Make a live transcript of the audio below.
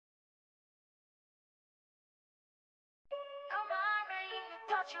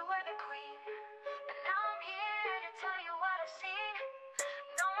thought you were the queen, but now I'm here to tell you what I've seen.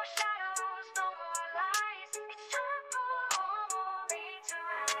 No more shadows, no more lies. It's time for omori to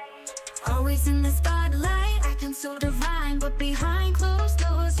rise. Always in the spotlight, acting so divine, but behind closed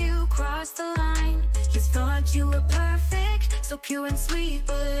doors you crossed the line. You thought you were perfect, so pure and sweet,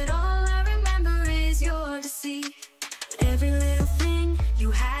 but all I remember is your deceit. Every little thing you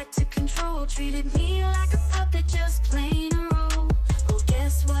had to control treated me like a puppet, just playing a role. Well,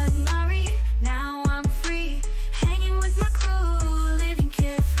 guess what, Mari? Now I'm free, hanging with my crew, living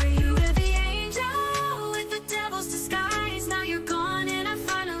carefree. You were the angel with the devil's disguise. Now you're gone and I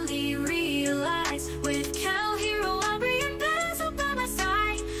finally realize, with Kel, hero, aubrey, and basil by my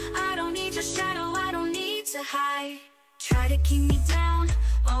side, I don't need your shadow, I don't need to hide. Try to keep me down,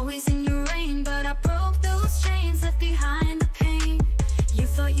 always in your reign, but I broke those chains, left behind the pain. You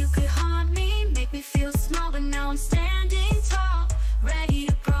thought you could haunt me, make me feel small, but now I'm standing tall, ready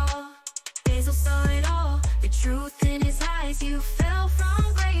to brawl. Basil saw it all, the truth in his eyes. You fell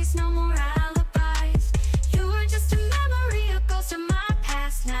from grace, no more alibis. You were just a memory, a ghost of my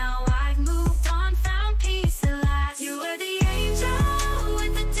past. Now I've moved on, found peace at last. You were the angel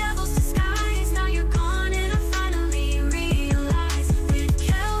with the devil's disguise. Now you're gone and I finally realize, with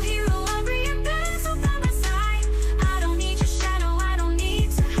Kel, hero, aubrey, and basil by my side, I don't need your shadow, I don't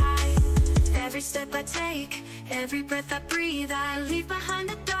need to hide. Every step I take, every breath I breathe, I leave behind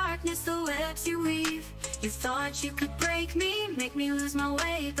the darkness, the webs you weave. You thought you could break me, make me lose my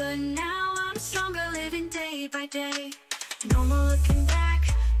way, but now I'm stronger, living day by day. No more looking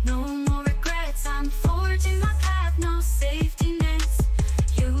back, no more regrets. I'm forging my path, no safety nets.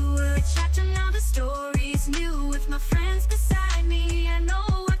 You were a chapter, now the story's new. With my friends beside me, I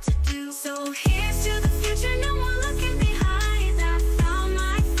know what to do. So here's to the future, no more looking behind. I found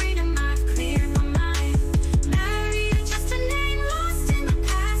my freedom, I've cleared my mind. Married, just a name lost in the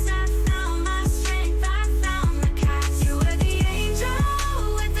past. I found my strength, I found my cast. You were the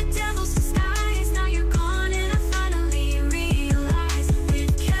angel with the devil's disguise. Now you're gone and I finally realize,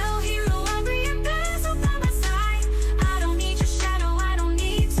 with Kel, hero, aubrey, and basil by my side, I don't need your shadow, I don't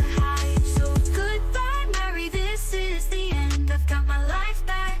need to hide. So goodbye, Mary, this is the end. I've got my life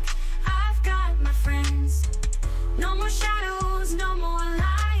back, I've got my friends. No more shadows, no more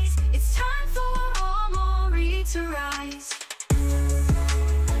lies. It's time for omori to rise.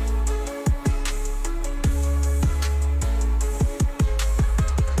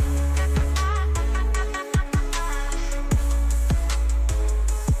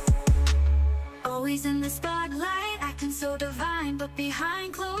 Always in the spotlight, acting so divine, but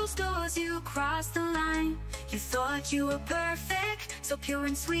behind closed doors you crossed the line. You thought you were perfect, so pure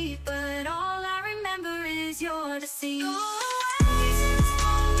and sweet, but all I remember is your deceit.